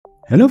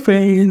Hello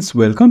friends,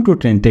 welcome to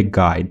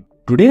TrendTechGuide.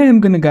 Today I am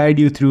going to guide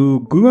you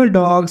through Google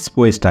Docs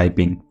voice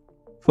typing.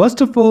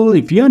 First of all,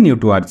 if you are new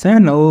to our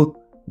channel,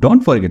 don't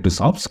forget to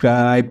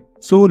subscribe.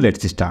 So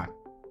let's start.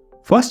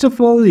 First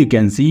of all, you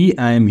can see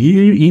I am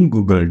here in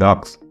Google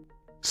Docs.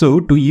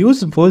 So to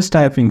use voice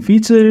typing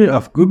feature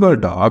of Google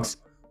Docs,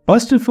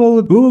 first of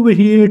all go over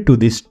here to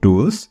this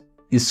tools,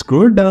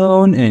 scroll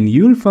down and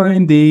you'll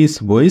find this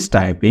voice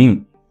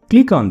typing.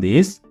 Click on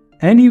this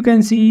and you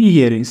can see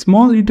here a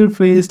small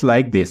interface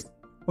like this.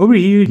 Over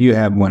here you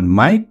have one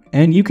mic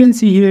and you can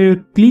see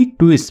here click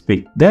to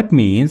speak. That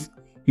means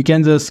you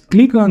can just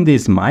click on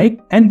this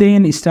mic and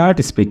then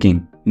start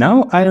speaking.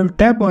 Now I will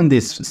tap on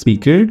this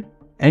speaker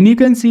and you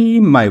can see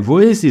my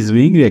voice is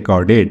being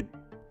recorded.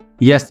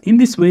 Yes, in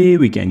this way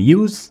we can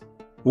use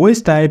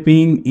voice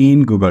typing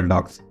in Google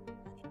Docs.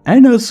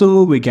 And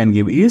also we can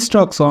give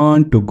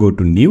instruction to go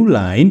to new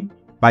line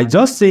by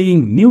just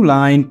saying new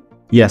line.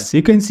 Yes,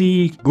 you can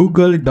see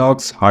Google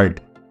Docs heart.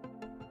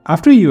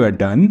 After you are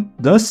done,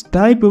 just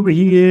type over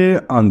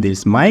here on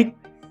this mic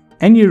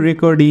and your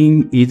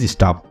recording is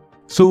stopped.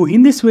 So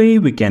in this way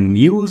we can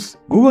use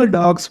Google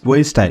Docs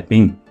voice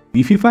typing.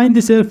 If you find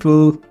this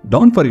helpful,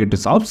 don't forget to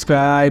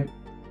subscribe.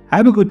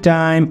 Have a good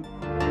time.